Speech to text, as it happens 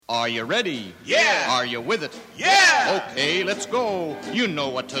Are you ready? Yeah! Are you with it? Yeah! Okay, let's go. You know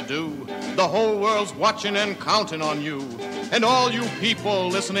what to do. The whole world's watching and counting on you. And all you people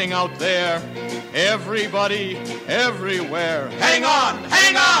listening out there, everybody, everywhere, hang on,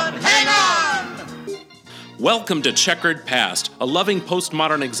 hang on, hang on! Welcome to Checkered Past, a loving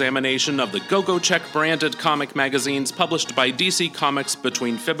postmodern examination of the Go-Go Check branded comic magazines published by DC Comics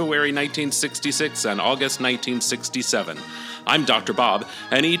between February 1966 and August 1967. I'm Dr. Bob,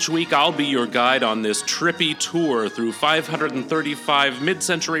 and each week I'll be your guide on this trippy tour through 535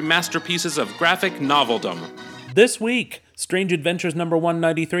 mid-century masterpieces of graphic noveldom. This week, Strange Adventures number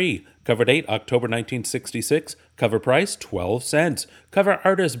 193, cover date October 1966, cover price 12 cents, cover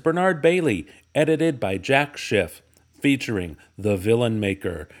artist Bernard Bailey, edited by Jack Schiff, featuring The Villain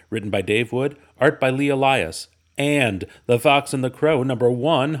Maker, written by Dave Wood, art by Lee Elias, and The Fox and the Crow number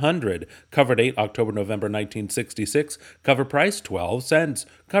 100, cover date October-November 1966, cover price 12 cents,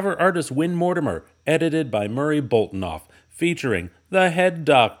 cover artist Win Mortimer, edited by Murray Boltonoff, featuring The Head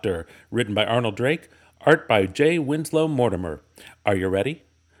Doctor, written by Arnold Drake, art by J. Winslow Mortimer. Are you ready?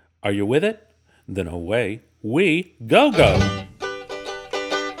 Are you with it? Then away we go!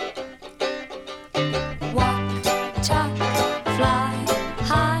 Walk, talk, fly,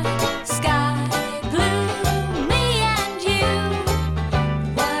 high, sky, blue, me and you.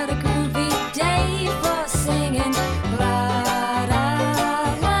 What a groovy day for singing. La da,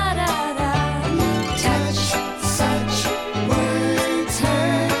 la da da. Touch, such words,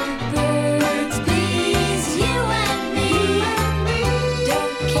 heard, birds, bees, you and me.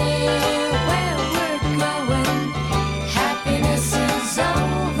 Don't care where we're going. Happiness is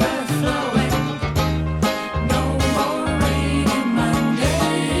overflowing. No more rainy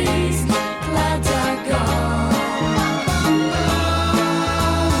Mondays. Clouds are gone.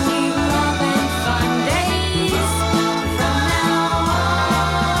 New love and fun days from now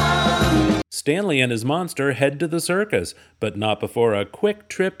on. Stanley and his monster head to the circus, but not before a quick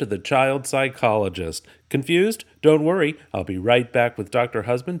trip to the child psychologist. Confused? Don't worry, I'll be right back with Dr.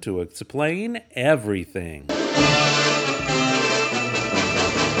 Husband to explain everything.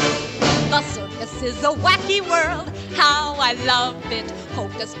 The circus is a wacky world, how I love it.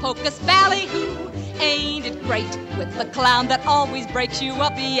 Hocus pocus ballyhoo, ain't it great? With the clown that always breaks you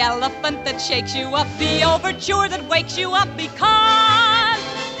up, the elephant that shakes you up, the overture that wakes you up because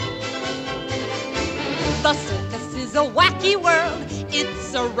the circus is a wacky world.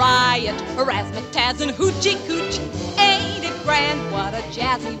 It's a riot, razzmatazz and hoochie cooch. Ain't it grand? What a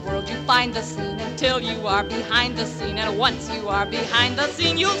jazzy world. You find the scene until you are behind the scene, and once you are behind the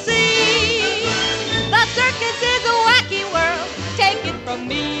scene, you'll see the circus is a wacky world. Take it from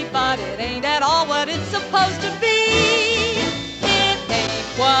me, but it ain't at all what it's supposed to be. It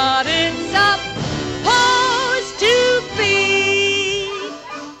ain't what it's supposed to be.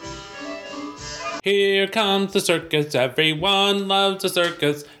 Here comes the circus, everyone loves the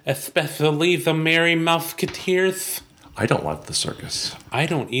circus, especially the Merry Musketeers. I don't like the circus. I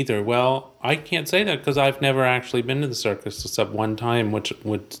don't either. Well, I can't say that because I've never actually been to the circus except one time, which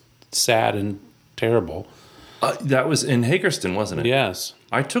was sad and terrible. That was in Hagerstown, wasn't it? Yes.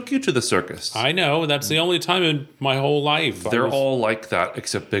 I took you to the circus. I know. That's the only time in my whole life. They're all like that,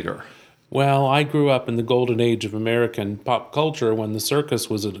 except bigger. Well, I grew up in the golden age of American pop culture when the circus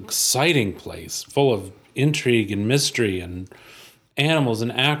was an exciting place, full of intrigue and mystery and animals and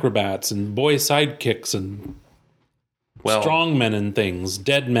acrobats and boy sidekicks and strongmen and things,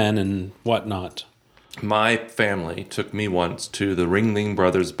 dead men and whatnot. My family took me once to the Ringling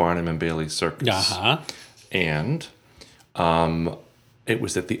Brothers Barnum and Bailey Circus. Uh-huh. And it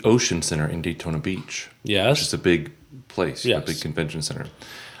was at the Ocean Center in Daytona Beach. Yes. Which is a big place, Yes. a big convention center.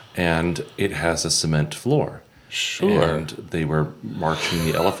 And it has a cement floor. Sure. And they were marching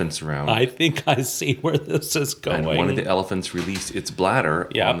the elephants around. I think I see where this is going. And one of the elephants released its bladder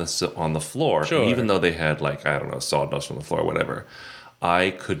on the floor. Sure. And even though they had, sawdust on the floor or whatever,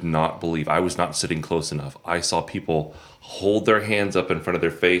 I could not believe, I was not sitting close enough. I saw people hold their hands up in front of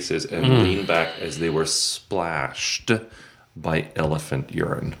their faces and lean back as they were splashed by elephant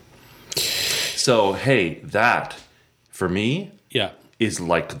urine. So, hey, that, for me, is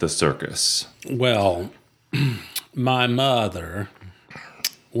like the circus. Well, my mother,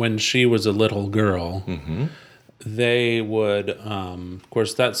 when she was a little girl, they would, of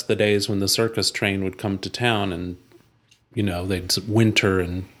course, that's the days when the circus train would come to town and, they'd winter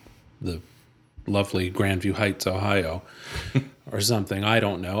in the lovely Grandview Heights, Ohio, or something. I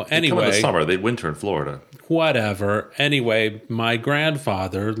don't know. Anyway. Come in the summer. They'd winter in Florida. Whatever. Anyway, my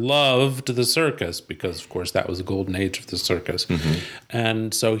grandfather loved the circus because, of course, that was the golden age of the circus.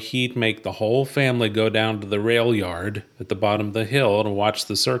 And so he'd make the whole family go down to the rail yard at the bottom of the hill and watch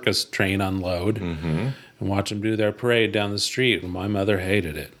the circus train unload and watch them do their parade down the street. And my mother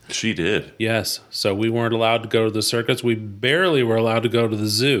hated it. She did. Yes. So we weren't allowed to go to the circus. We barely were allowed to go to the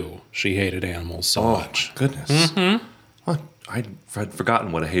zoo. She hated animals so much. Goodness. Well, I'd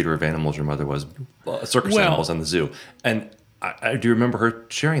forgotten what a hater of animals your mother was. Circus animals in the zoo. And I do remember her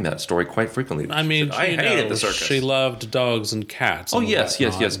sharing that story quite frequently. I mean, I hated the circus. She loved dogs and cats. Oh, and yes.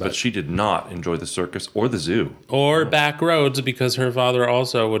 whatnot, But she did not enjoy the circus or the zoo. Or back roads, because her father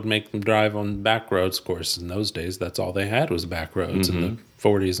also would make them drive on back roads. Of course, in those days, that's all they had was back roads in the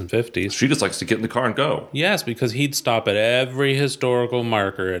 40s and 50s. She just likes to get in the car and go. Yes, because he'd stop at every historical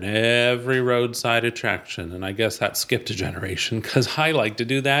marker and every roadside attraction. And I guess that skipped a generation, because I like to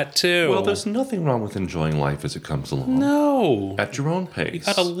do that too. Well, there's nothing wrong with enjoying life as it comes along. No. At your own pace. You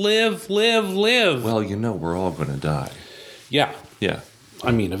gotta live. Well, we're all going to die. Yeah. Yeah.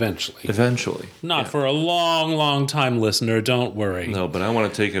 I mean, eventually. Eventually. Not for a long, long time, listener. Don't worry. No, but I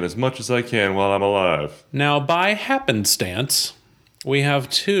want to take in as much as I can while I'm alive. Now, by happenstance, we have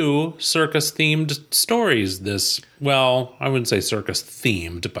 2 circus-themed stories well, I wouldn't say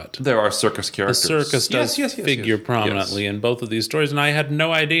circus-themed, but There are circus the characters. circus does Yes, figure prominently in both of these stories, and I had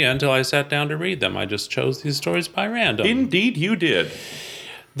no idea until I sat down to read them. I just chose these stories by random. Indeed, you did.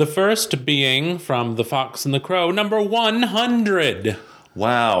 The first being from The Fox and the Crow, number 100.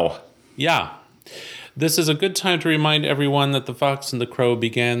 Wow. Yeah. This is a good time to remind everyone that The Fox and the Crow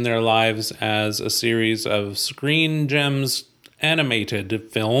began their lives as a series of Screen Gems animated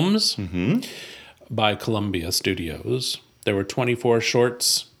films by Columbia Studios. There were 24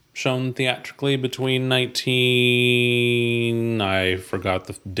 shorts shown theatrically between I forgot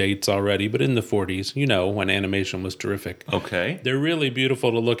the dates already, but in the 40s, when animation was terrific. Okay. They're really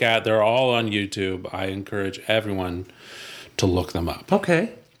beautiful to look at. They're all on YouTube. I encourage everyone to look them up.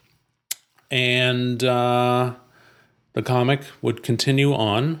 Okay. And the comic would continue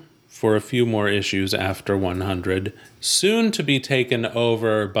on for a few more issues after 100, soon to be taken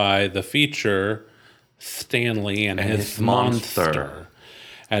over by the feature Stanley and his monster.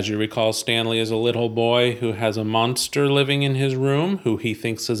 As you recall, Stanley is a little boy who has a monster living in his room who he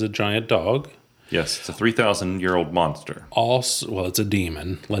thinks is a giant dog. Yes, it's a 3,000-year-old monster. Also, it's a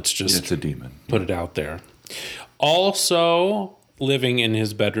demon. Let's just It's a demon. put it out there. Also living in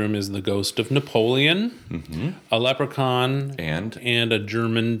his bedroom is the ghost of Napoleon, a leprechaun, And a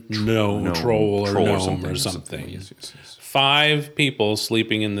German troll or something. Yes. 5 people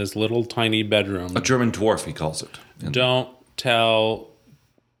sleeping in this little tiny bedroom. A German dwarf, he calls it. Don't tell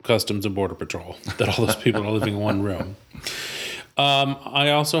Customs and Border Patrol that all those people are living in one room.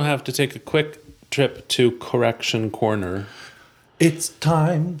 I also have to take a quick trip to Correction Corner. It's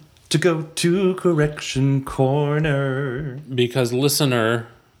time to go to Correction Corner. Because listener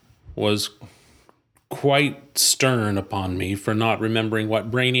was quite stern upon me for not remembering what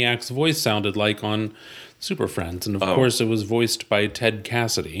Brainiac's voice sounded like on Super Friends. And of course, it was voiced by Ted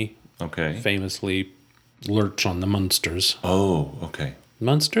Cassidy, Okay. famously Lurch on the Munsters. Oh, okay.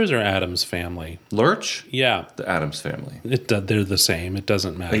 Munsters or Addams Family? Lurch? Yeah, The Addams Family. they're the same. It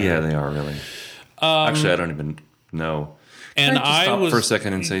doesn't matter. Yeah, they are really. Actually, I don't even know. And Can I just stop was for a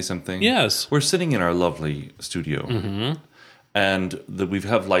second and say something? Yes. We're sitting in our lovely studio, and we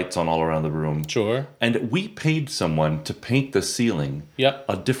have lights on all around the room. Sure. And we paid someone to paint the ceiling Yep.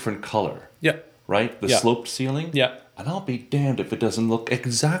 a different color, Yep. right? The Yeah. sloped ceiling? Yep. And I'll be damned if it doesn't look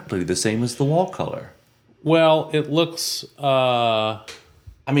exactly the same as the wall color. Well, it looks.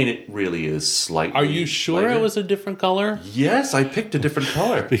 I mean, it really is slightly. Are you sure lighter. it was a different color? Yes, I picked a different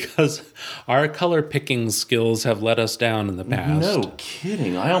color. Because our color picking skills have let us down in the past. No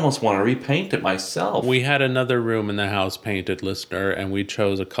kidding. I almost want to repaint it myself. We had another room in the house painted, listener, and we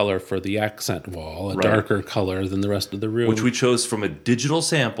chose a color for the accent wall, a darker color than the rest of the room. Which we chose from a digital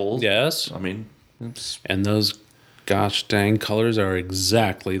sample. Yes. I mean, it's, And those gosh dang colors are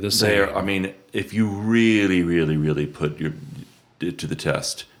exactly the same. they're, I mean, if you really, really, really put it to the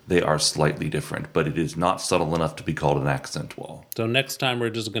test, they are slightly different, but it is not subtle enough to be called an accent wall. So next time we're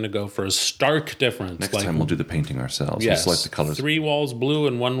just going to go for a stark difference. Next time we'll do the painting ourselves. Yes. We'll select the colors. 3 walls blue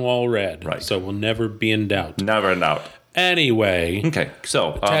and 1 wall red. Right. So we'll never be in doubt. Never in doubt. Anyway. Okay,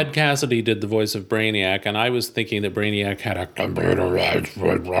 so Ted Cassidy did the voice of Brainiac, and I was thinking that Brainiac had a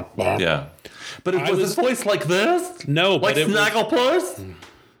computerized. yeah, but it was his voice like this. No, Like but it was, Snagglepuss.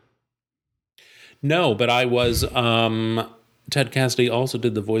 no, but I was. Ted Cassidy also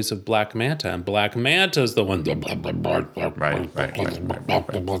did the voice of Black Manta, and Black Manta is the one. Right.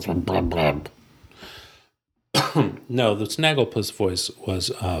 No, the Snagglepuss voice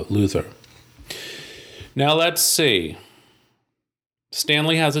was Luther. Now let's see.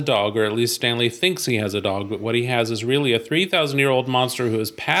 Stanley has a dog, or at least Stanley thinks he has a dog, but what he has is really a 3,000-year-old monster who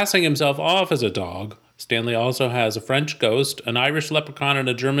is passing himself off as a dog. Stanley also has a French ghost, an Irish leprechaun, and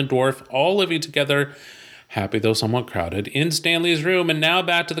a German dwarf, all living together, happy though somewhat crowded, in Stanley's room. And now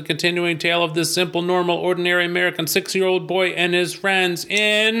back to the continuing tale of this simple, normal, ordinary American 6-year-old boy and his friends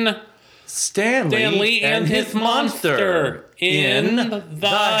in... Stanley and his monster in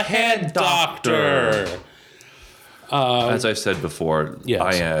The Head Doctor. As I said before,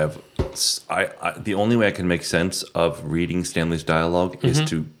 Yes. I the only way I can make sense of reading Stanley's dialogue is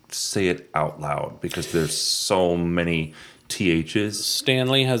to say it out loud because there's so many THs.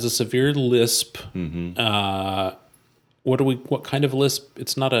 Stanley has a severe lisp. What kind of lisp?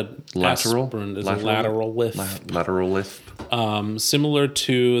 It's not a Lateral? aspirin, it's a lateral lisp. Lateral lisp. Similar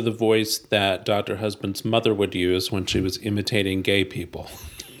to the voice that Dr. Husband's mother would use when she was imitating gay people.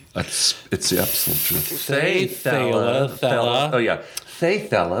 It's the absolute truth. Say, fella. Oh, yeah. Say,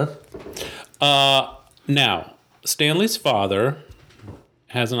 fella. Now, Stanley's father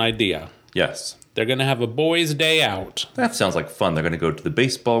has an idea. Yes. They're going to have a boys' day out. That sounds like fun. They're going to go to the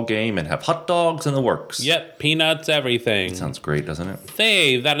baseball game and have hot dogs and the works. Yep, peanuts, everything. Sounds great, doesn't it?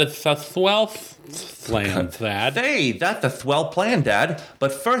 Hey, that is a swell plan, Thad. Hey, that's a swell plan, Dad.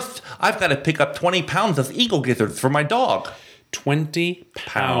 But first, I've got to pick up 20 pounds of eagle gizzards for my dog. 20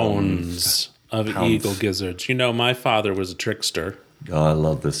 pounds of eagle gizzards. You know, my father was a trickster. Oh, I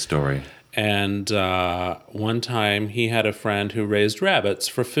love this story. And one time he had a friend who raised rabbits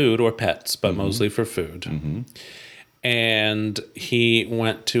for food or pets, but mostly for food. And he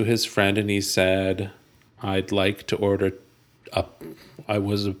went to his friend and he said, I'd like to order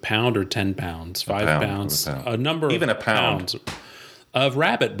was a pound or 10 pounds, 5 pounds, a number Even of a pound. pounds of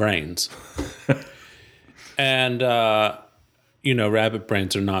rabbit brains. And, rabbit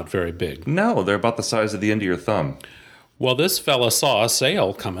brains are not very big. No, they're about the size of the end of your thumb. Well, this fella saw a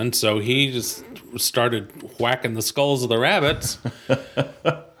sale coming, so he just started whacking the skulls of the rabbits.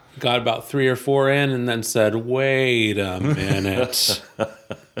 Got about 3 or 4 in and then said, wait a minute.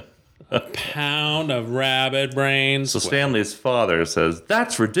 A pound of rabbit brains? So Stanley's father says,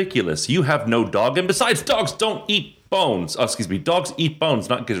 that's ridiculous. You have no dog. And besides, dogs don't eat bones. Oh, excuse me. Dogs eat bones,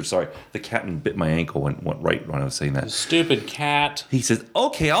 not gizzards. Sorry. The cat bit my ankle went right when I was saying that. Stupid cat. He says,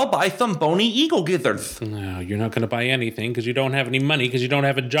 okay, I'll buy some bony eagle gizzards. No, you're not going to buy anything because you don't have any money because you don't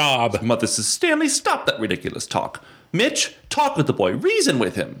have a job. Mother says, Stanley, stop that ridiculous talk. Mitch, talk with the boy. Reason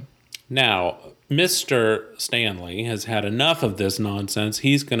with him. Now, Mr. Stanley has had enough of this nonsense.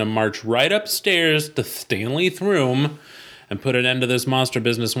 He's going to march right upstairs to Stanley's room and put an end to this monster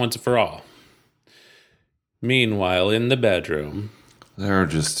business once and for all. Meanwhile, in the bedroom,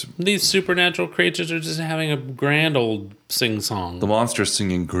 these supernatural creatures are just having a grand old sing-song. The monster's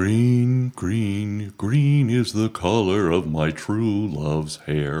singing, green, green, green is the color of my true love's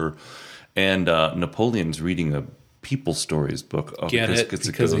hair. And Napoleon's reading a People Stories book. Oh, Get it?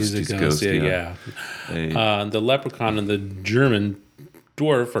 Because he's a ghost. Yeah. The leprechaun and the German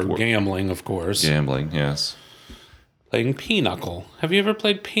dwarf are gambling, of course. Gambling, yes. Playing pinochle. Have you ever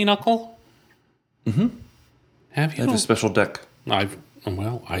played pinochle? Mm-hmm. Have you? I have a special deck. I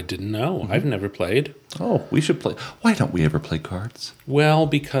didn't know. I've never played. Oh, we should play. Why don't we ever play cards? Well,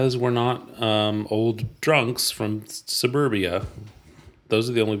 because we're not old drunks from suburbia. Those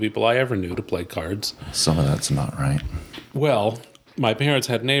are the only people I ever knew to play cards. Some of that's not right. Well, my parents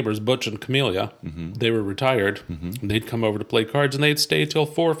had neighbors, Butch and Camellia. Mm-hmm. They were retired. Mm-hmm. They'd come over to play cards, and they'd stay till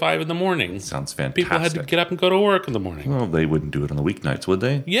 4 or 5 in the morning. Sounds fantastic. People had to get up and go to work in the morning. Well, they wouldn't do it on the weeknights, would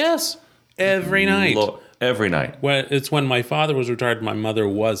they? Yes, every night. Every night. It's when my father was retired, my mother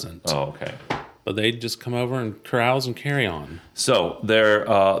wasn't. Oh, okay. But they'd just come over and carouse and carry on. So they're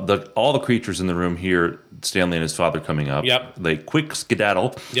all the creatures in the room hear Stanley and his father coming up. Yep. They quick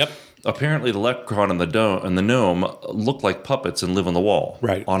skedaddle. Yep. Apparently, the leprechaun and the gnome look like puppets and live on the wall.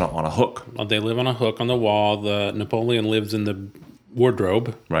 Right. On a hook. They live on a hook on the wall. The Napoleon lives in the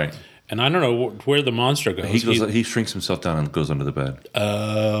wardrobe. Right. And I don't know where the monster goes. He shrinks himself down and goes under the bed.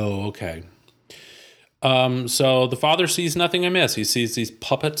 Oh, okay. So the father sees nothing amiss. He sees these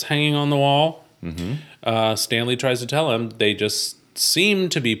puppets hanging on the wall. Mm-hmm. Stanley tries to tell him they just seem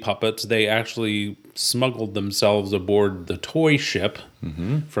to be puppets. They actually smuggled themselves aboard the toy ship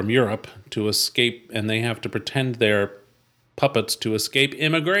from Europe to escape, and they have to pretend they're puppets to escape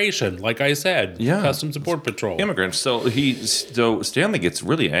immigration. Like I said, Customs and Border Patrol. Immigrants. So Stanley gets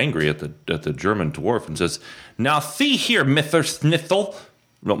really angry at the German dwarf and says, "Now see here, Mr. Snitzel,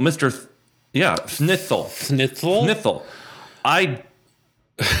 no, Mr. Yeah, Snitzel. Snitzel? Snitzel. I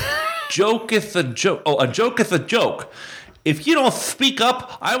Joketh a joke. Oh, a joketh a joke. If you don't speak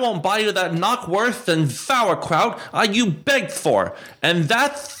up, I won't buy you that knockwurst and sauerkraut you begged for. And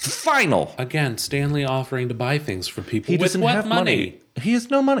that's final. Again, Stanley offering to buy things for people He with doesn't what have money? He has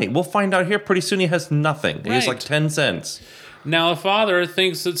no money. We'll find out here pretty soon he has nothing. He has like Right. 10 cents. Now, the father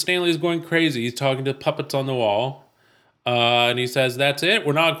thinks that Stanley's going crazy. He's talking to puppets on the wall. And he says, that's it.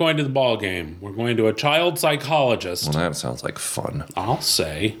 We're not going to the ball game. We're going to a child psychologist. Well, that sounds like fun. I'll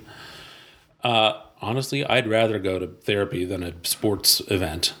say. Honestly, I'd rather go to therapy than a sports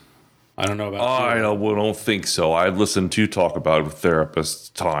event. I don't know about I you. don't think so. I listen to talk about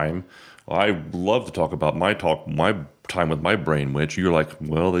therapist time. I love to talk about my time with my brain witch. You're like,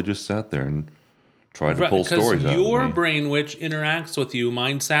 well, they just sat there and tried to pull stories out of your me. brain witch interacts with you.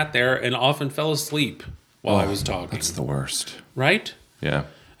 Mine sat there and often fell asleep while I was talking. That's the worst. Right? Yeah.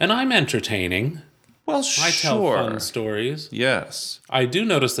 And I'm entertaining. Well, I tell fun stories. Yes. I do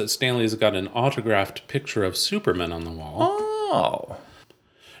notice that Stanley's got an autographed picture of Superman on the wall. Oh.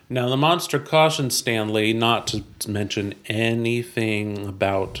 Now, the monster cautions Stanley not to mention anything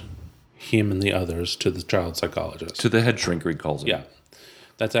about him and the others to the child psychologist. To the head shrinker, he calls it. Yeah.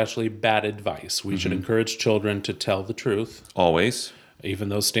 That's actually bad advice. We should encourage children to tell the truth, Always. even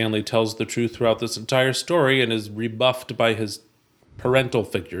though Stanley tells the truth throughout this entire story and is rebuffed by his parental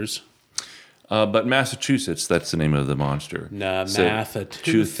figures. But Massachusetts, that's the name of the monster.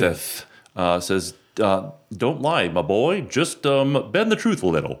 Massachusetts. Says, don't lie, my boy. Just bend the truth a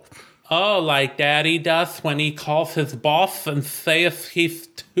little. Oh, like Daddy doth when he calleth his boss and saith he's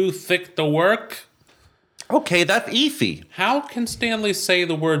too thick to work? Okay, that's easy. How can Stanley say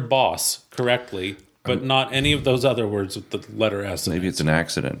the word boss correctly, but not any of those other words with the letter S? Maybe it's an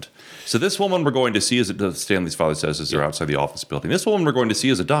accident. So this woman we're going to see, as Stanley's father says, as they're outside the office building. This woman we're going to see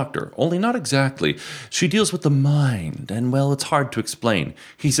is a doctor, only not exactly. She deals with the mind, and, well, it's hard to explain.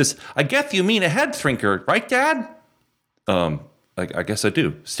 He says, I guess you mean a head shrinker, right, Dad? I guess I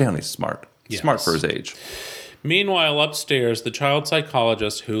do. Stanley's smart. Yes. Smart for his age. Meanwhile, upstairs, the child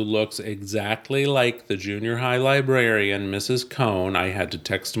psychologist, who looks exactly like the junior high librarian, Mrs. Cohn, I had to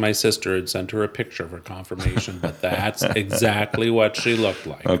text my sister and send her a picture for confirmation, but that's exactly what she looked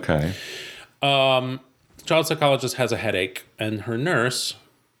like. Okay. The child psychologist has a headache, and her nurse,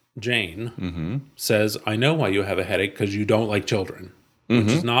 Jane, says, I know why you have a headache, because you don't like children. Which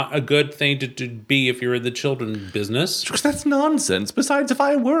is not a good thing to be if you're in the children business. Because that's nonsense. Besides, if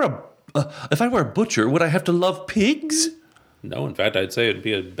I were a butcher, would I have to love pigs? No, in fact, I'd say it'd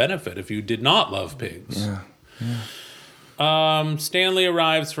be a benefit if you did not love pigs. Stanley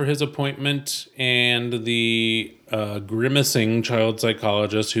arrives for his appointment, and the grimacing child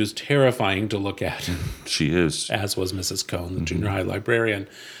psychologist, who's terrifying to look at, She is. as was Mrs. Cohn, the junior high librarian,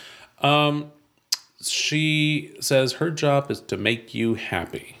 she says her job is to make you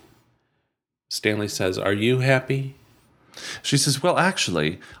happy. Stanley says, are you happy? She says, well,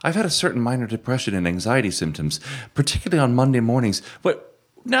 actually, I've had a certain minor depression and anxiety symptoms, particularly on Monday mornings. But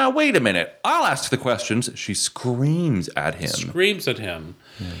now, wait a minute. I'll ask the questions. She screams at him. Screams at him.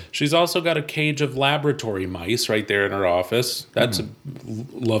 She's also got a cage of laboratory mice right there in her office. That's a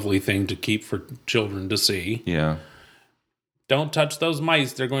lovely thing to keep for children to see. Yeah. Don't touch those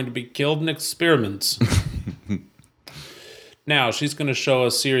mice. They're going to be killed in experiments. Now, she's going to show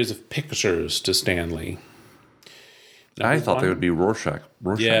a series of pictures to Stanley. I thought they would be Rorschach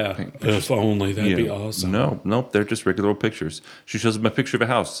Yeah, pictures. if only. That'd be awesome. Nope, they're just regular old pictures. She shows him a picture of a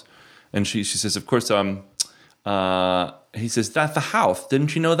house. And she says, of course, he says, that's the house.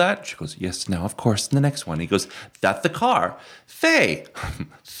 Didn't you know that? She goes, yes, now, of course, in the next one. He goes, that's the car. Faye.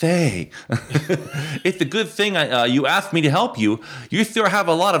 It's a good thing you asked me to help you. You sure have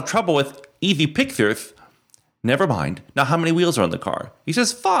a lot of trouble with easy pictures. Never mind. Now, how many wheels are on the car? He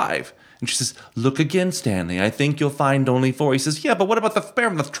says, 5. And she says, look again, Stanley. I think you'll find only 4. He says, yeah, but what about the spare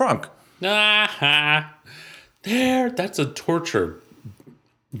in the trunk? That's a torture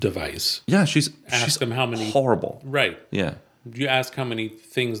device. Yeah, she's him how many. Horrible. Right. Yeah. You ask how many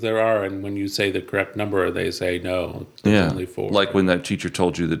things there are, and when you say the correct number, they say no. There's only 4. Like when that teacher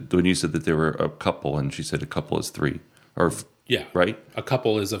told you that when you said that there were a couple, and she said a couple is 3, or yeah, right. A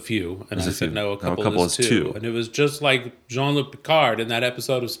couple is a few, and I said few. no. A couple is 2, and it was just like Jean-Luc Picard in that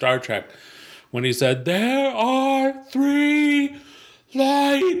episode of Star Trek when he said, "There are 3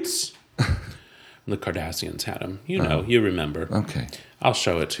 lights." The Cardassians had him. You remember. Okay. I'll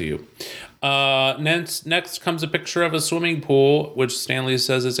show it to you. Next comes a picture of a swimming pool, which Stanley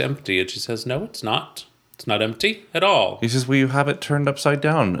says is empty. And she says, no, it's not. It's not empty at all. He says, well, you have it turned upside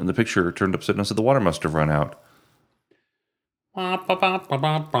down. And the picture turned upside down, so the water must have run out.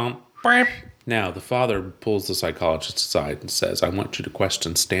 Now, the father pulls the psychologist aside and says, I want you to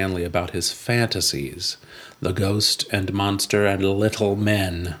question Stanley about his fantasies. The ghost and monster and little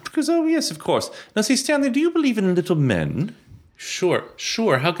men. Because, oh, yes, of course. Now, see, Stanley, do you believe in little men? Sure.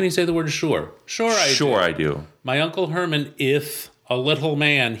 How can he say the word sure? Sure, I do. My Uncle Herman, if a little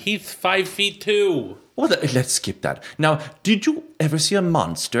man, he's 5'2". Well, let's skip that. Now, did you ever see a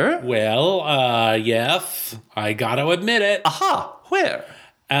monster? Well, yes. I gotta admit it. Aha! Where?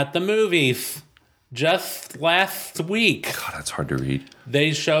 At the movies. Just last week. God, that's hard to read.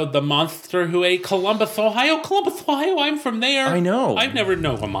 They showed the monster who ate Columbus, Ohio. Columbus, Ohio, I'm from there. I know. I've never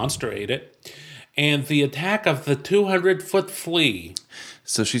known a monster ate it. And the attack of the 200-foot flea.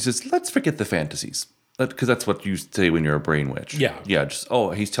 So she says, let's forget the fantasies. Because that's what you say when you're a brain witch. Yeah. Yeah,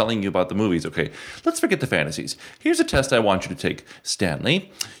 he's telling you about the movies. Okay, let's forget the fantasies. Here's a test I want you to take.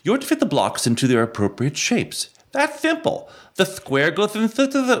 Stanley, you're to fit the blocks into their appropriate shapes. That's simple. The square goes into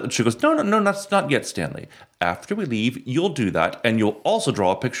the... She goes, no, that's not yet, Stanley. After we leave, you'll do that, and you'll also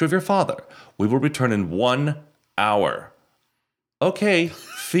draw a picture of your father. We will return in 1 hour. Okay,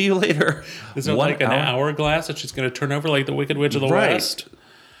 see you later. Is it like an hourglass that she's going to turn over like the Wicked Witch of the West?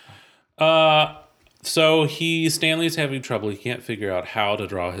 So Stanley's having trouble. He can't figure out how to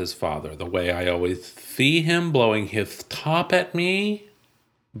draw his father the way I always see him, blowing his top at me.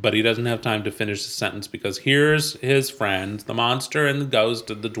 But he doesn't have time to finish the sentence because here's his friends, the monster and the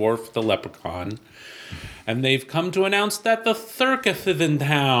ghost and the dwarf, the leprechaun. And they've come to announce that the circus is in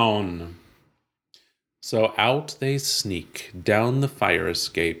town. So out they sneak down the fire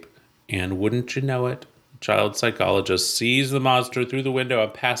escape. And wouldn't you know it, child psychologist sees the monster through the window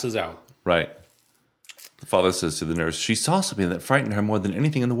and passes out. Right. The father says to the nurse, she saw something that frightened her more than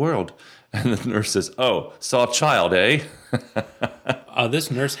anything in the world. And the nurse says, oh, saw a child, eh?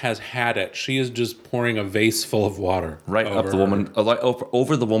 This nurse has had it. She is just pouring a vase full of water. Right up the woman,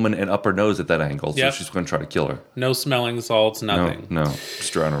 over the woman and up her nose at that angle. So she's going to try to kill her. No smelling salts, nothing. No,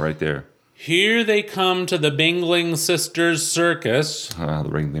 just drown her right there. Here they come to the Bingling Sisters Circus. The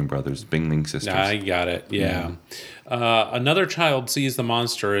Ringling Brothers, Bingling Sisters. I got it, yeah. Another child sees the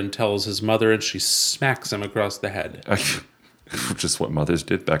monster and tells his mother, and she smacks him across the head. Just what mothers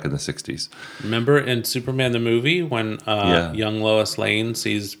did back in the 60s. Remember in Superman the movie when young Lois Lane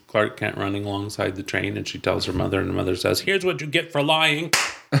sees Clark Kent running alongside the train and she tells her mother and the mother says, here's what you get for lying.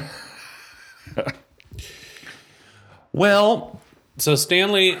 Well, so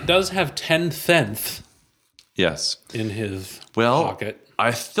Stanley does have 10 cents yes, in his pocket.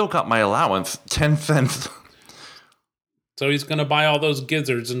 I still got my allowance, 10 cents. So he's going to buy all those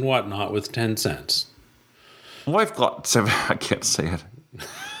gizzards and whatnot with 10 cents. Well, I've got 7... I can't say it.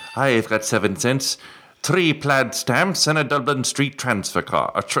 I've got 7 cents, 3 plaid stamps, and a Dublin street transfer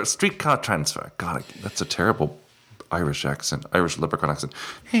car. A streetcar transfer. God, that's a terrible Irish accent. Irish leprechaun accent.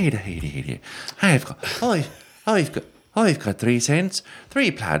 Hey. I've got 3 cents, 3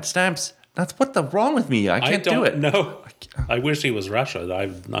 plaid stamps. That's what the wrong with me. I can't do it. No. I wish he was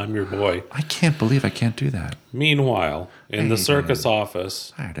Russia. I'm your boy. I can't believe I can't do that. Meanwhile, in the circus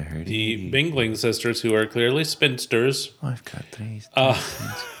office, the Bingling sisters, who are clearly spinsters, I've got 3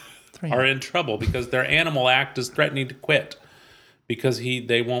 are in trouble because their animal act is threatening to quit because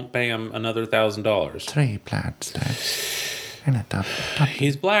they won't pay him another $1,000. 3 plaid stamps and a Dublin.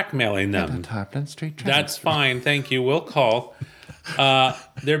 He's blackmailing them. That's fine. Thank you. We'll call.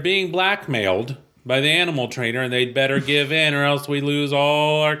 They're being blackmailed by the animal trainer, and they'd better give in or else we lose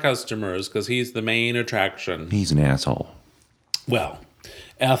all our customers because he's the main attraction. He's an asshole. Well,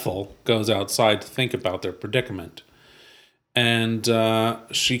 Ethel goes outside to think about their predicament. And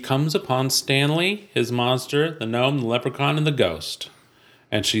she comes upon Stanley, his monster, the gnome, the leprechaun, and the ghost.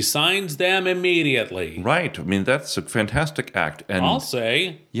 And she signs them immediately. Right. I mean, that's a fantastic act. And I'll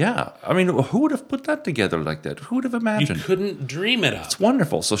say. Yeah. I mean, who would have put that together like that? Who would have imagined? You couldn't dream it up. It's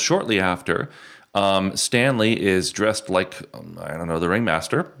wonderful. So shortly after, Stanley is dressed like, I don't know, the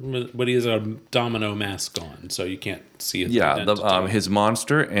ringmaster. But he has a domino mask on, so you can't see his identity. His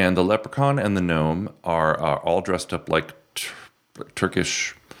monster and the leprechaun and the gnome are all dressed up like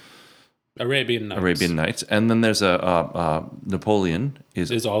Turkish... Arabian Nights. And then there's a Napoleon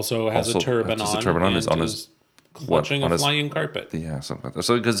is also has a turban on. Is on his clutching a flying carpet. Yeah, something like that.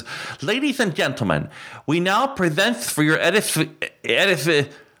 So because, ladies and gentlemen, we now present for your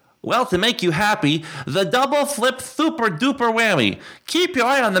well, to make you happy, the double flip super duper whammy. Keep your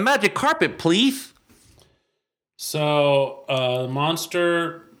eye on the magic carpet, please. So,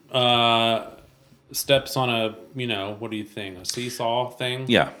 monster steps on a what do you think? A seesaw thing?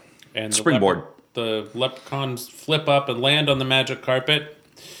 Yeah. And springboard. The leprechauns flip up and land on the magic carpet.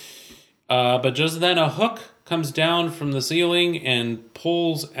 But just then a hook comes down from the ceiling and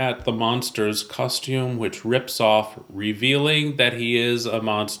pulls at the monster's costume, which rips off, revealing that he is a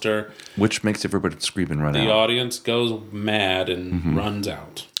monster. Which makes everybody scream and run out. The audience goes mad and runs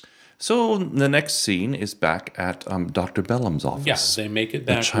out. So the next scene is back at Dr. Bellum's office. Yes, they make it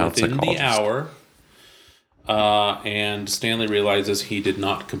back within the hour. And Stanley realizes he did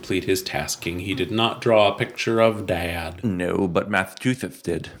not complete his tasking. He did not draw a picture of Dad. No, but Massachusetts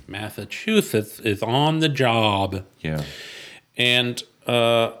did. Massachusetts is on the job. Yeah. And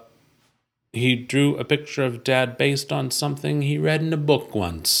he drew a picture of Dad based on something he read in a book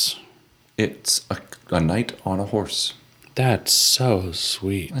once. It's a knight on a horse. That's so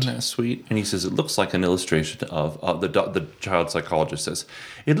sweet. Isn't that sweet? And he says, it looks like an illustration of, the child psychologist says,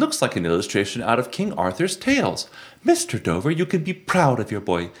 it looks like an illustration out of King Arthur's tales. Mr. Dover, you can be proud of your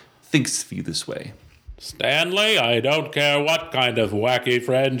boy. Thinks of you this way. Stanley, I don't care what kind of wacky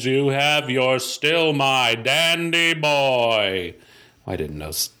friends you have. You're still my dandy boy. I didn't know.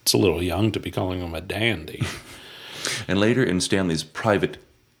 It's a little young to be calling him a dandy. And later in Stanley's private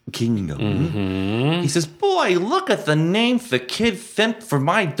kingdom, he says, boy, look at the names the kid sent for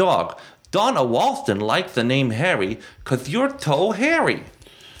my dog. Donna Walston liked the name Harry because you're Toe Harry.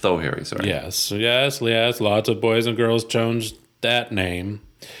 Toe Harry, sorry. Yes. Lots of boys and girls chose that name.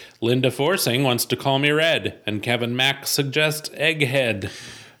 Linda Forsing wants to call me Red, and Kevin Mack suggests Egghead.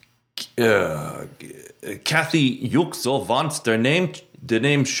 Kathy Yuxel wants the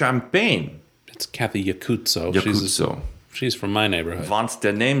name Champagne. It's Kathy Yakutso. Yakutso. She's from my neighborhood. Wants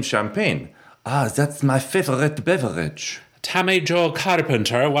the name Champagne. Ah, that's my favorite beverage. Tammy Jo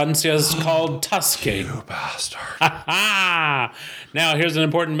Carpenter once is called Tusky. You bastard. Now, here's an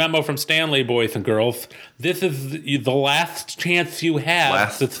important memo from Stanley, boys and girls. This is the last chance you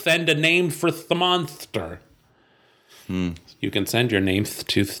have to send a name for the monster. You can send your name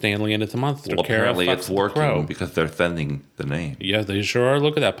to Stanley and it's a monster. Well, apparently it's working because they're sending the name. Yeah, they sure are.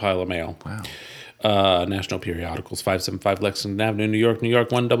 Look at that pile of mail. Wow. National Periodicals, 575 Lexington Avenue, New York,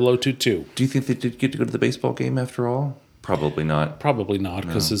 10022. Do you think they did get to go to the baseball game after all? Probably not. Probably not,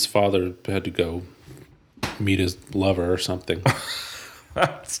 because his father had to go meet his lover or something.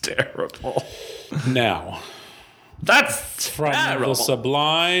 That's terrible. Now, that's from terrible. the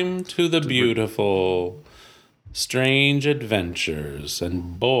sublime to the beautiful, strange adventures,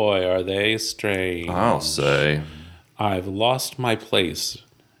 and boy, are they strange. I'll say. I've lost my place.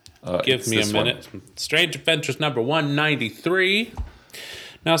 Give me a minute. Strange Adventures number 193.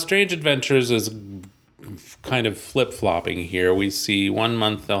 Now, Strange Adventures is kind of flip-flopping here. We see 1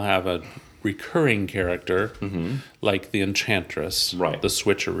 month they'll have a recurring character, like the Enchantress, right? The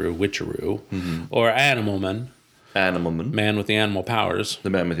Witcheroo, or Animalman. Man with the animal powers.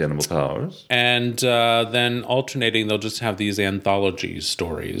 The man with the animal powers. And then alternating, they'll just have these anthology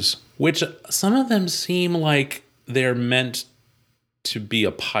stories, which some of them seem like they're meant to be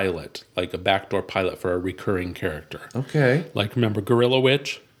a pilot, like a backdoor pilot for a recurring character. Okay. Like, remember Gorilla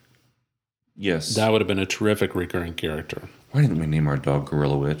Witch? Yes. That would have been a terrific recurring character. Why didn't we name our dog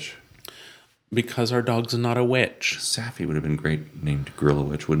Gorilla Witch? Because our dog's not a witch. Safi would have been great named Gorilla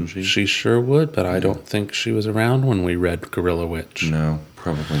Witch, wouldn't she? She sure would, but I don't think she was around when we read Gorilla Witch. No,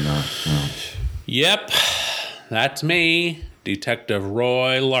 probably not. No. Yep, that's me, Detective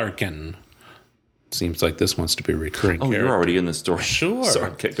Roy Larkin. Seems like this wants to be a recurring character. You're already in the story. Sure.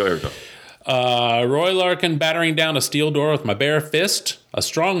 Sorry, okay, go ahead. Roy Larkin battering down a steel door with my bare fist, a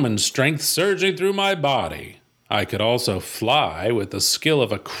strongman's strength surging through my body. I could also fly with the skill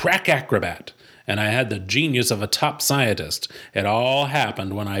of a crack acrobat, and I had the genius of a top scientist. It all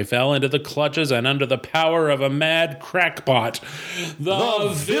happened when I fell into the clutches and under the power of a mad crackpot,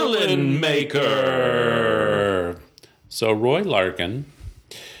 the Villain Maker. So Roy Larkin...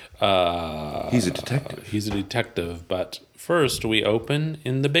 he's a detective. He's a detective, but first we open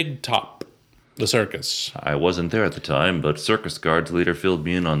in the Big Top, the circus. I wasn't there at the time, but circus guards later filled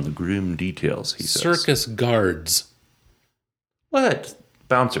me in on the grim details, he says. Circus guards. What?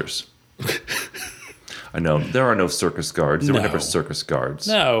 Bouncers. I know. There are no circus guards. There were never circus guards.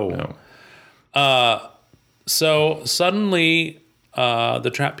 No. So suddenly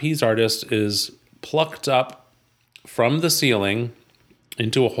the trapeze artist is plucked up from the ceiling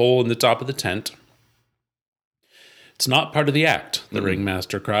into a hole in the top of the tent. It's not part of the act, the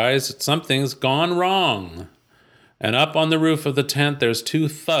ringmaster cries. Something's gone wrong. And up on the roof of the tent, there's two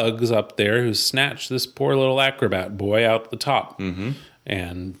thugs up there who snatch this poor little acrobat boy out the top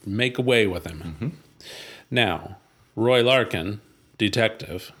and make away with him. Now, Roy Larkin,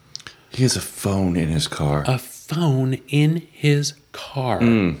 detective. He has a phone in his car. A phone in his car.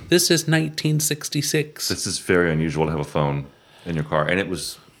 This is 1966. This is very unusual to have a phone in your car. And it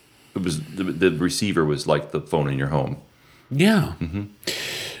was It was the receiver was like the phone in your home. Yeah. Mm-hmm.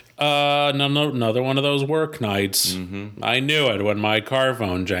 Another one of those work nights. Mm-hmm. I knew it when my car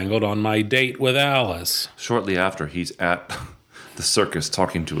phone jangled on my date with Alice. Shortly after, he's at the circus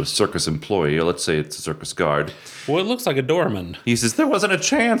talking to a circus employee. Let's say it's a circus guard. Well, it looks like a doorman. He says, there wasn't a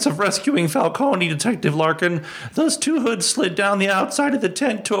chance of rescuing Falcone, Detective Larkin. Those two hoods slid down the outside of the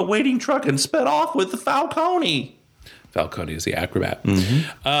tent to a waiting truck and sped off with the Falcone. Falcone is the acrobat.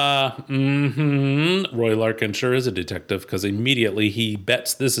 Roy Larkin sure is a detective because immediately he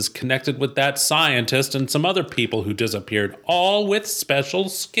bets this is connected with that scientist and some other people who disappeared, all with special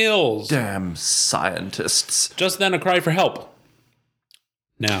skills. Damn scientists. Just then a cry for help.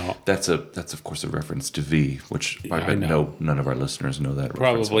 Now that's of course a reference to V, which I know none of our listeners know that.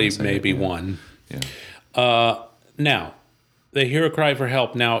 Probably maybe one. Yeah. Now, they hear a cry for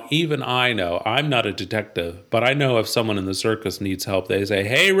help. Now, even I know, I'm not a detective, but I know if someone in the circus needs help, they say,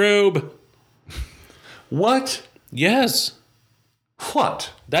 "Hey, Rube." What? Yes.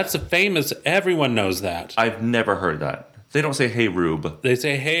 What? That's a famous, everyone knows that. I've never heard that. They don't say, "Hey, Rube." They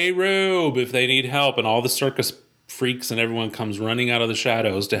say, "Hey, Rube," if they need help, and all the circus freaks and everyone comes running out of the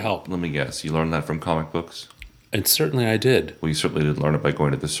shadows to help. Let me guess. You learned that from comic books? And certainly I did. Well, you certainly didn't learn it by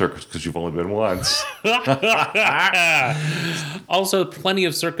going to the circus because you've only been once. Also, plenty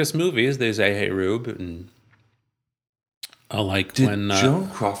of circus movies, they say, "Hey, Rube." And did Joan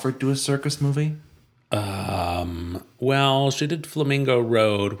Crawford do a circus movie? Well, she did Flamingo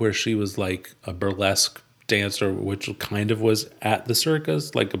Road, where she was like a burlesque dancer, which kind of was at the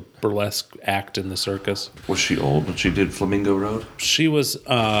circus, like a burlesque act in the circus. Was she old when she did Flamingo Road? She was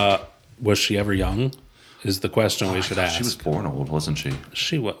she ever young? Is the question we should ask. She was born old, wasn't she?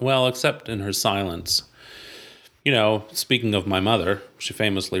 She was, well, except in her silence. You know, speaking of my mother, she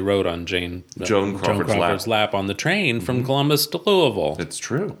famously rode on Joan Crawford's lap on the train from Columbus to Louisville. It's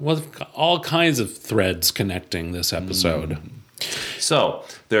true. With all kinds of threads connecting this episode. So,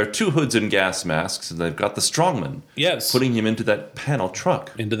 there are two hoods and gas masks, and they've got the strongman. Yes. Putting him into that panel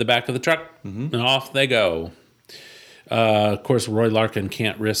truck. Into the back of the truck, and off they go. Of course, Roy Larkin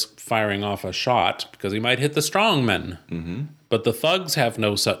can't risk firing off a shot because he might hit the strongman. Mm-hmm. But the thugs have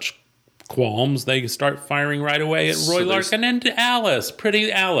no such qualms. They start firing right away at Roy Larkin and Alice.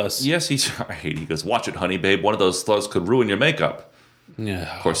 Pretty Alice. Yes, he goes, "Watch it, honey, babe. One of those thugs could ruin your makeup."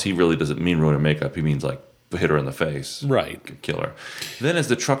 Yeah. Of course, he really doesn't mean ruin her makeup. He means like hit her in the face. Right. Kill her. Then as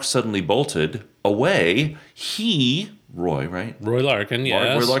the truck suddenly bolted away, Roy Larkin,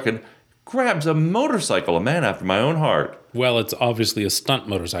 yes. Roy Larkin grabs a motorcycle, a man after my own heart. Well, it's obviously a stunt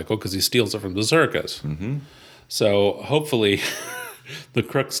motorcycle because he steals it from the circus. Mm-hmm. So hopefully the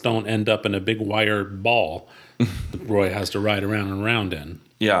crooks don't end up in a big wire ball that Roy has to ride around and around in.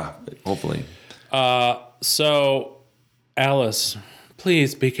 Yeah, hopefully. So Alice,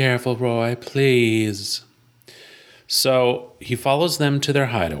 please be careful, Roy, please. So he follows them to their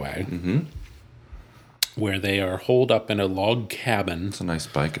hideaway. Mm-hmm. Where they are holed up in a log cabin. It's a nice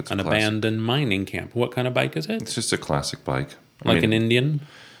bike. It's an abandoned mining camp. What kind of bike is it? It's just a classic bike. An Indian?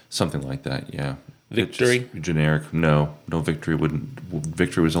 Something like that, yeah. Victory? Generic. No, Victory wouldn't.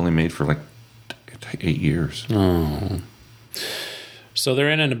 Victory was only made for like 8 years. Oh. So they're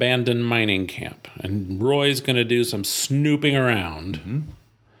in an abandoned mining camp, and Roy's going to do some snooping around. Mm-hmm.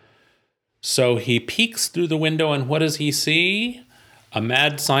 So he peeks through the window, and what does he see? A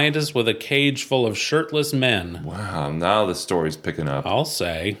mad scientist with a cage full of shirtless men. Wow, now the story's picking up. I'll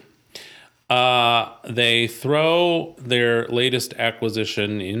say. They throw their latest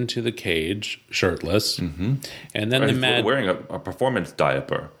acquisition into the cage, shirtless. Mm-hmm. And then wearing a performance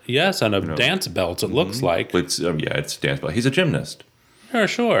diaper. Yes, and a dance belt, it looks like. It's it's a dance belt. He's a gymnast.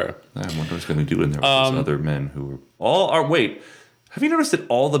 Sure. I wonder what he's going to do in there with those other men who are... Wait, have you noticed that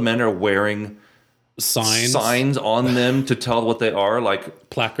all the men are wearing... signs on them to tell what they are, like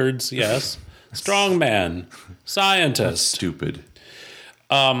placards? Yes. Strongman, scientist. That's stupid.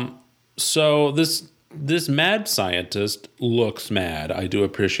 So this mad scientist looks mad. I do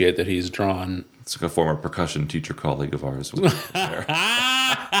appreciate that he's drawn. It's like a former percussion teacher colleague of ours.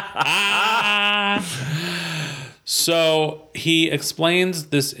 So he explains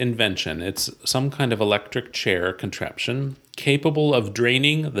this invention. It's some kind of electric chair contraption capable of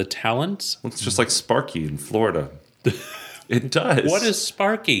draining the talents. It's just like Sparky in Florida. It does. What is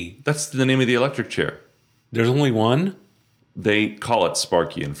Sparky? That's the name of the electric chair. There's only one? They call it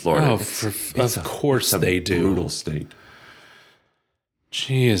Sparky in Florida. Oh, of course they do. Brutal state.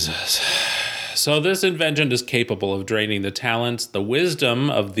 Jesus. So this invention is capable of draining the talents, the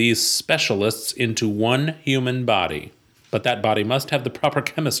wisdom of these specialists into one human body. But that body must have the proper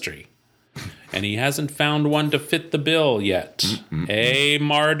chemistry. and he hasn't found one to fit the bill yet. Hey,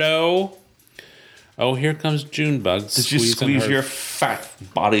 Mardo. Oh, here comes Junebug. Did you squeeze your fat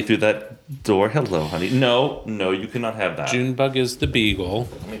body through that door? Hello, honey. No, you cannot have that. Junebug is the beagle.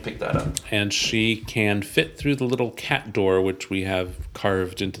 Let me pick that up. And she can fit through the little cat door, which we have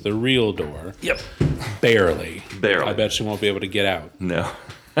carved into the real door. Yep. Barely. Barely. I bet she won't be able to get out. No.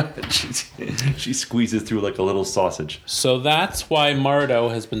 She squeezes through like a little sausage. So that's why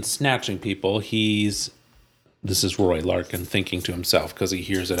Mardo has been snatching people. This is Roy Larkin thinking to himself because he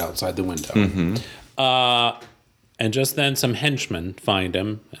hears it outside the window. Mm-hmm. And just then some henchmen find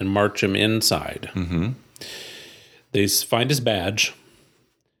him and march him inside. Mm-hmm. They find his badge.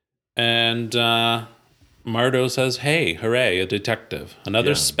 And Mardo says, hey, hooray, a detective.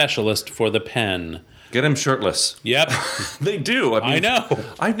 Another specialist for the pen. Get him shirtless. Yep. They do. I know.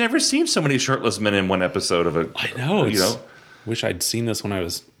 I've never seen so many shirtless men in one episode of it. I know. Wish I'd seen this when I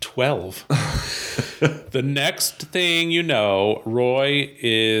was 12. The next thing you know, Roy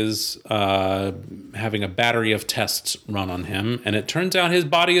is having a battery of tests run on him, and it turns out his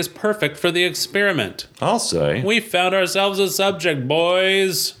body is perfect for the experiment. I'll say. We found ourselves a subject,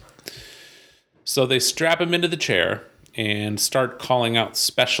 boys. So they strap him into the chair and start calling out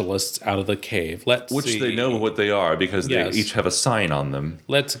specialists out of the cave. Which they know what they are because they each have a sign on them.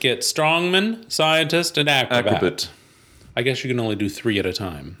 Let's get strongman, scientist, and acrobat. I guess you can only do 3 at a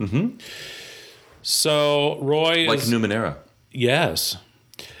time. Mm-hmm. So Roy like Numenera. Yes.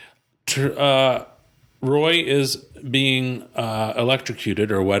 Roy is being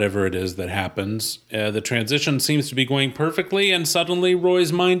electrocuted or whatever it is that happens. The transition seems to be going perfectly, and suddenly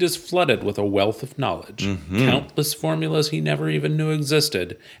Roy's mind is flooded with a wealth of knowledge. Mm-hmm. Countless formulas he never even knew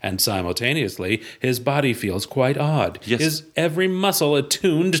existed. And simultaneously, his body feels quite odd. Yes. His every muscle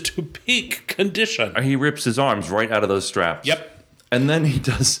attuned to peak condition. He rips his arms right out of those straps. Yep. And then he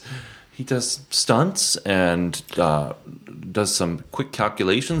does stunts and does some quick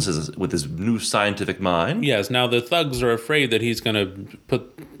calculations with his new scientific mind. Yes, now the thugs are afraid that he's going to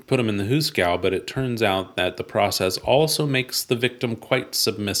put him in the hoosegow, but it turns out that the process also makes the victim quite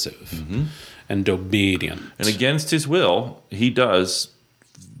submissive and obedient. And against his will, he does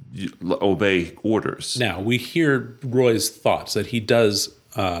obey orders. Now, we hear Roy's thoughts that he does.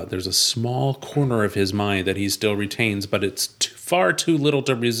 There's a small corner of his mind that he still retains, but it's far too little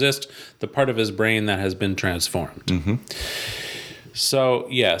to resist the part of his brain that has been transformed. Mm-hmm. So,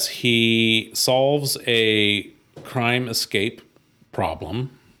 yes, he solves a crime escape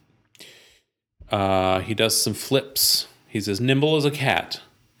problem. He does some flips. He's as nimble as a cat.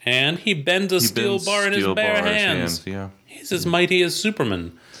 And he bends a steel bar in his bare hands. He's as mighty as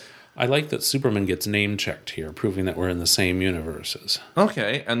Superman. I like that Superman gets name-checked here, proving that we're in the same universes.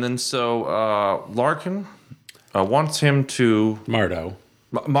 Okay, and then so Larkin wants him to...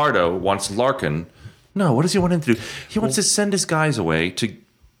 Mardo wants Larkin... No, what does he want him to do? He wants to send his guys away to...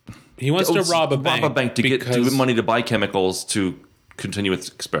 He wants to rob a bank to get money to buy chemicals to continue its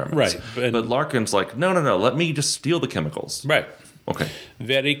experiments. Right. But Larkin's like, no, let me just steal the chemicals. Right. Okay.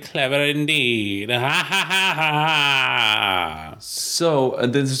 Very clever indeed. Ha ha ha ha. So,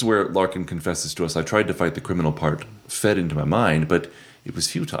 and this is where Larkin confesses to us, I tried to fight the criminal part, fed into my mind, but it was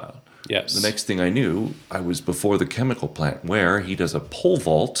futile. Yes. The next thing I knew, I was before the chemical plant where he does a pole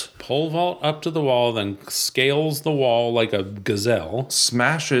vault. Pole vault up to the wall, then scales the wall like a gazelle.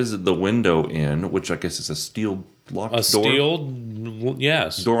 Smashes the window in, which I guess is a steel locked door. Steel,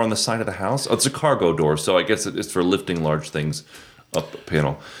 yes. Door on the side of the house. Oh, it's a cargo door, so I guess it's for lifting large things up a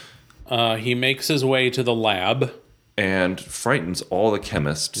panel. He makes his way to the lab. And frightens all the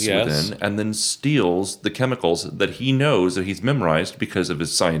chemists within, and then steals the chemicals that he knows that he's memorized because of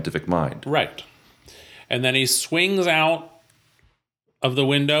his scientific mind. Right. And then he swings out of the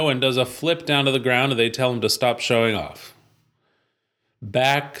window and does a flip down to the ground, and they tell him to stop showing off.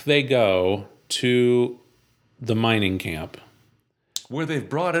 Back they go to the mining camp. Where they've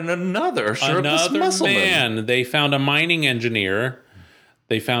brought in another shirtless muscleman. Man. They found a mining engineer.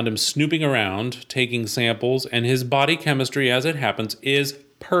 They found him snooping around, taking samples, and his body chemistry, as it happens, is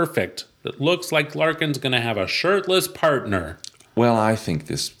perfect. It looks like Larkin's going to have a shirtless partner. Well, I think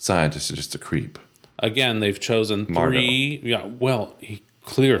this scientist is just a creep. Again, they've chosen three... Mardo. Yeah, well,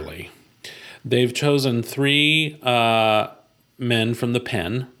 clearly. They've chosen 3 men from the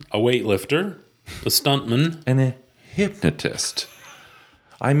pen, a weightlifter, a stuntman, and a hypnotist.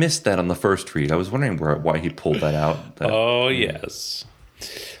 I missed that on the first read. I was wondering why he pulled that out. Yes.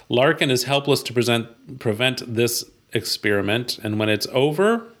 Larkin is helpless to prevent this experiment, and when it's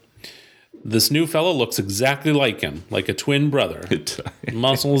over, this new fellow looks exactly like him, like a twin brother,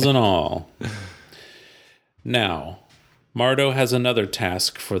 muscles and all. Now, Mardo has another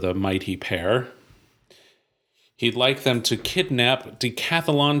task for the mighty pair. He'd like them to kidnap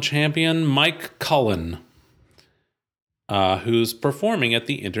decathlon champion Mike Cullen, who's performing at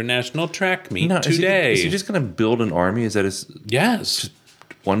the International Track Meet today. Is he just going to build an army? Is that his... Yes. Just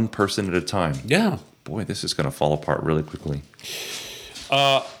one person at a time? Yeah. Boy, this is going to fall apart really quickly.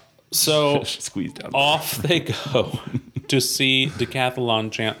 So Squeeze down. off they go to see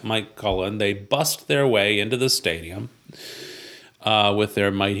decathlon champ Mike Cullen. They bust their way into the stadium with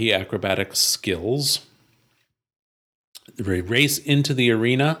their mighty acrobatic skills. They race into the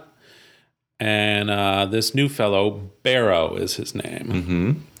arena, and this new fellow, Barrow is his name.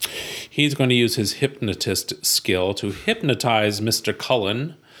 Mm-hmm. He's going to use his hypnotist skill to hypnotize Mr.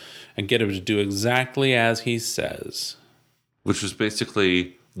 Cullen and get him to do exactly as he says. Which was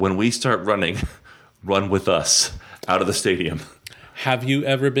basically, when we start running, run with us out of the stadium. Have you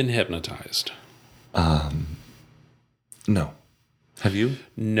ever been hypnotized? No. Have you?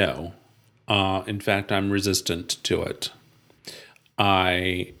 No. In fact, I'm resistant to it.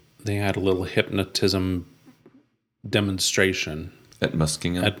 They had a little hypnotism demonstration At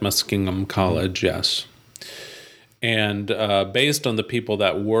Muskingum? at Muskingum College, yes. And based on the people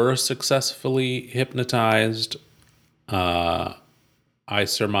that were successfully hypnotized, I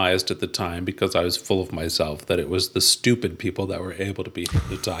surmised at the time, because I was full of myself, that it was the stupid people that were able to be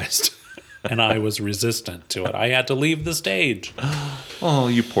hypnotized. And I was resistant to it. I had to leave the stage. Oh,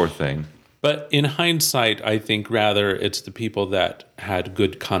 you poor thing. But in hindsight, I think rather it's the people that had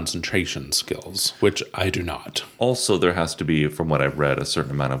good concentration skills, which I do not. Also, there has to be, from what I've read, a certain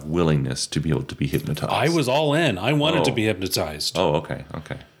amount of willingness to be able to be hypnotized. I was all in. I wanted to be hypnotized. Oh, okay.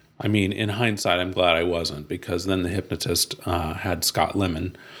 I mean, in hindsight, I'm glad I wasn't, because then the hypnotist had Scott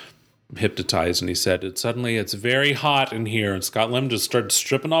Lemon hypnotized, and he said, suddenly it's very hot in here, and Scott Lemon just started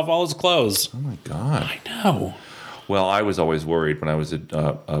stripping off all his clothes. Oh, my God. I know. Well, I was always worried when I was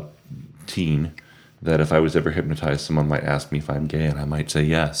a teen that if I was ever hypnotized, someone might ask me if I'm gay, and I might say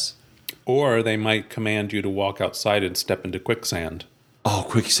yes. Or they might command you to walk outside and step into quicksand. Oh,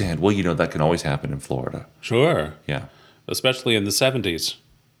 quicksand. Well, that can always happen in Florida. Sure. Yeah. Especially in the 70s.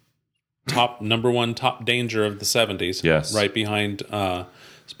 Number one top danger of the 70s. Yes. Right behind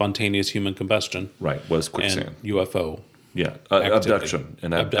spontaneous human combustion. Right, was quicksand. And UFO. Yeah, activity. abduction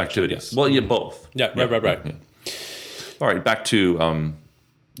and activities. Yes. Well, yeah, both. Yeah, right. Yeah. All right, back to...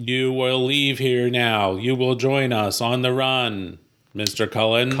 You will leave here now. You will join us on the run, Mr.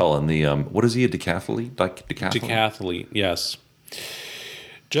 Cullen. Cullen, what is he, a decathlete? Like decathlete? Decathlete, yes.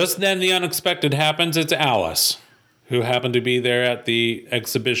 Just then the unexpected happens. It's Alice, who happened to be there at the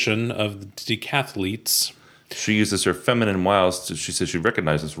exhibition of the decathletes. She uses her feminine wiles. She says she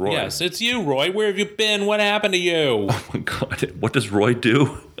recognizes Roy. Yes, it's you, Roy. Where have you been? What happened to you? Oh, my God. What does Roy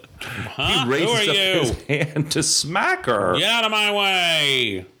do? Huh? He raises Who are up you? his hand to smack her. Get out of my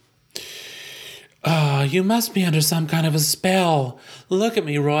way. You must be under some kind of a spell. Look at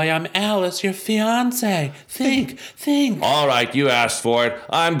me, Roy. I'm Alice, your fiancée. Think. All right, you asked for it.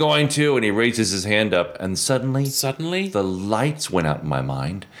 I'm going to. And he raises his hand up. And suddenly, the lights went out in my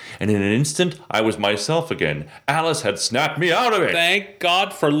mind. And in an instant, I was myself again. Alice had snapped me out of it. Thank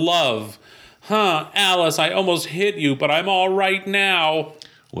God for love. Alice, I almost hit you, but I'm all right now.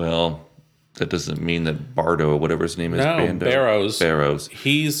 Well, that doesn't mean that Bardo or whatever his name is. No, Barrows. Barrows.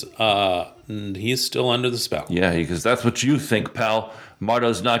 He's still under the spell. Yeah, because that's what you think, pal.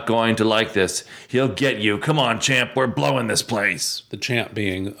 Mardo's not going to like this. He'll get you. Come on, champ. We're blowing this place. The champ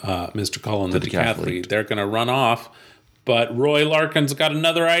being Mr. Cullen, the decathlete. decathlete. They're going to run off, but Roy Larkin's got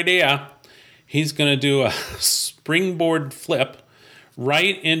another idea. He's going to do a springboard flip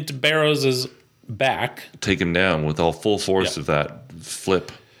right into Barrows' back. Take him down with all full force of that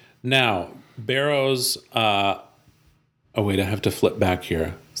flip. Now, Barrows... oh, wait, I have to flip back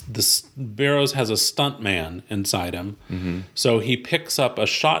here. Barrows has a stunt man inside him. Mm-hmm. So he picks up a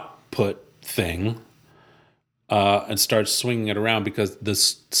shot put thing and starts swinging it around because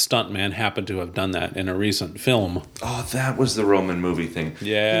this stunt man happened to have done that in a recent film. Oh, that was the Roman movie thing.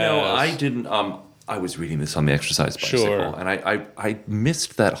 Yeah. I didn't... I was reading this on the exercise bicycle. Sure. And I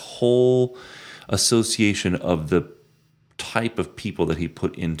missed that whole association of the type of people that he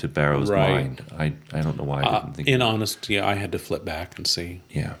put into Barrow's mind. I don't know why I didn't think in honesty, I had to flip back and see.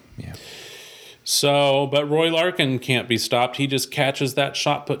 Yeah. So, but Roy Larkin can't be stopped. He just catches that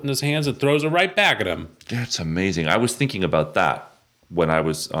shot put in his hands and throws it right back at him. That's amazing. I was thinking about that when I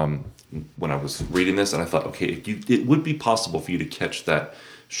was reading this, and I thought, okay, it would be possible for you to catch that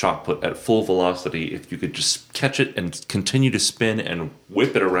shot put at full velocity if you could just catch it and continue to spin and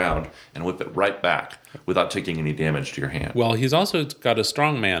whip it around and whip it right back without taking any damage to your hand. Well, he's also got a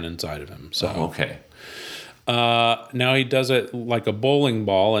strong man inside of him. So okay. Now he does it like a bowling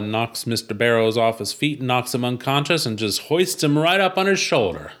ball and knocks Mr. Barrows off his feet and knocks him unconscious and just hoists him right up on his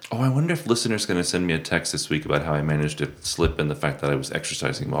shoulder. Oh, I wonder if listeners going to send me a text this week about how I managed to slip in the fact that I was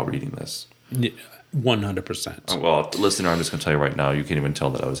exercising while reading this. Yeah, 100%. Oh, well, listener, I'm just going to tell you right now, you can't even tell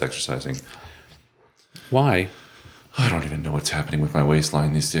that I was exercising. Why? I don't even know what's happening with my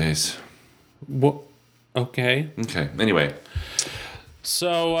waistline these days. Well, okay. Okay, anyway.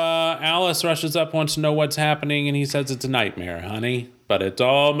 So Alice rushes up, wants to know what's happening, and he says it's a nightmare, honey, but it's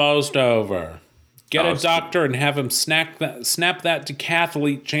almost over. Get a doctor and have him snap that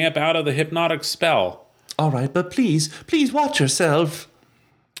decathlete champ out of the hypnotic spell. All right, but please watch yourself.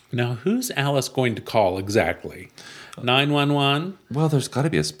 Now, who's Alice going to call exactly? 911? Well, there's got to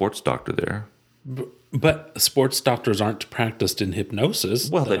be a sports doctor there. But sports doctors aren't practiced in hypnosis.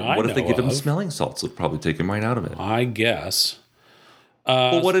 Well, then what if they give him of. smelling salts? It'll probably take him right out of it. I guess.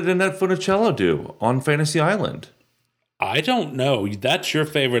 Well, what did Annette Funicello do on Fantasy Island? I don't know. That's your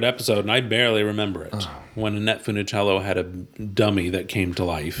favorite episode, and I barely remember it. When Annette Funicello had a dummy that came to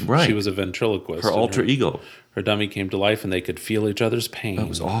life. Right. She was a ventriloquist. Her alter ego. Her dummy came to life, and they could feel each other's pain. That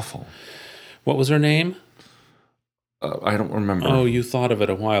was awful. What was her name? I don't remember. Oh, you thought of it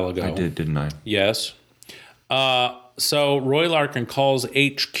a while ago. I did, didn't I? Yes. So Roy Larkin calls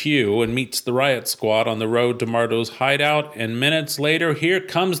HQ and meets the riot squad on the road to Mardo's hideout, and minutes later, here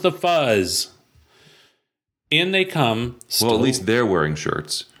comes the fuzz. In they come. Well, at least they're wearing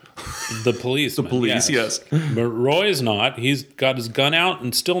shirts. The police. The police, yes. But Roy's not. He's got his gun out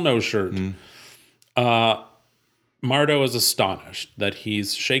and still no shirt. Mardo is astonished that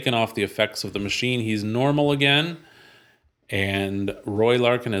he's shaken off the effects of the machine. He's normal again. And Roy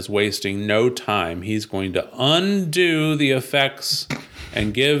Larkin is wasting no time. He's going to undo the effects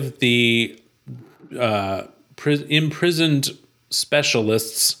and give the imprisoned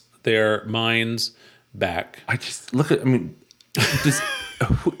specialists their minds back. I just look at, I mean,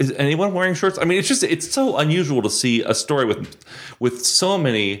 is anyone wearing shirts? I mean, it's so unusual to see a story with so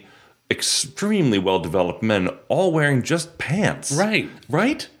many extremely well-developed men all wearing just pants. Right.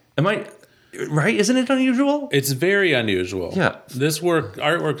 Right? Right? Isn't it unusual? It's very unusual. Yeah. This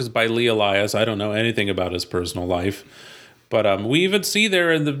artwork is by Lee Elias. I don't know anything about his personal life. But we even see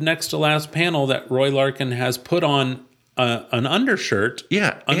there in the next to last panel that Roy Larkin has put on an undershirt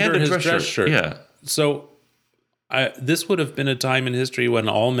under his dress shirt. Yeah. So this would have been a time in history when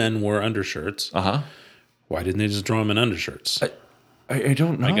all men wore undershirts. Uh-huh. Why didn't they just draw them in undershirts? I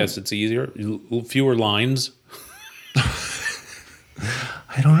don't know. I guess it's easier. Fewer lines.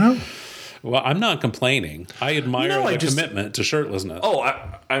 I don't know. Well, I'm not complaining. I admire the commitment to shirtlessness. Oh,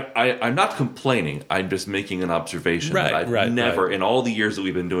 I'm not complaining. I'm just making an observation that I've never, in all the years that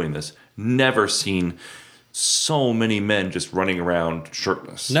we've been doing this, never seen so many men just running around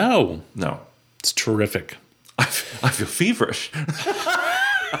shirtless. No. It's terrific. I feel feverish.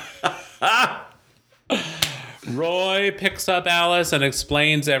 Roy picks up Alice and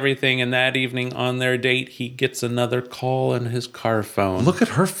explains everything, and that evening on their date, he gets another call on his car phone. Look at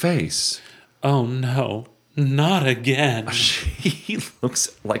her face. Oh, no. Not again. She looks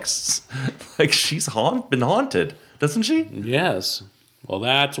like she's been haunted, doesn't she? Yes. Well,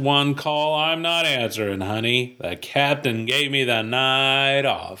 that's one call I'm not answering, honey. The captain gave me the night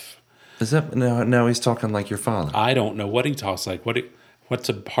off. Is that now he's talking like your father? I don't know what he talks like. What's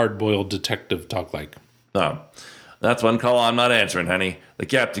a hard-boiled detective talk like? Oh, that's one call I'm not answering, honey. The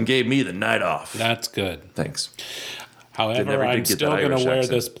captain gave me the night off. That's good. Thanks. However, I'm still going to wear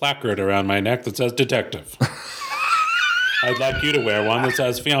this placard around my neck that says detective. I'd like you to wear one that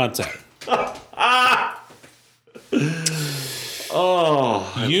says fiance.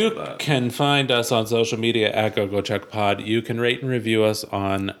 You can find us on social media at GoGoCheckPod. You can rate and review us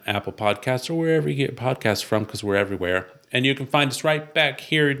on Apple Podcasts or wherever you get podcasts from, because we're everywhere. And you can find us right back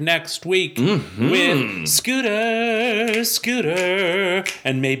here next week with Scooter,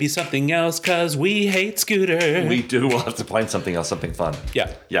 and maybe something else, because we hate Scooter. We do. We'll have to find something else, something fun.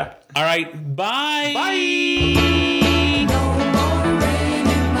 Yeah. Yeah. All right. Bye. Bye.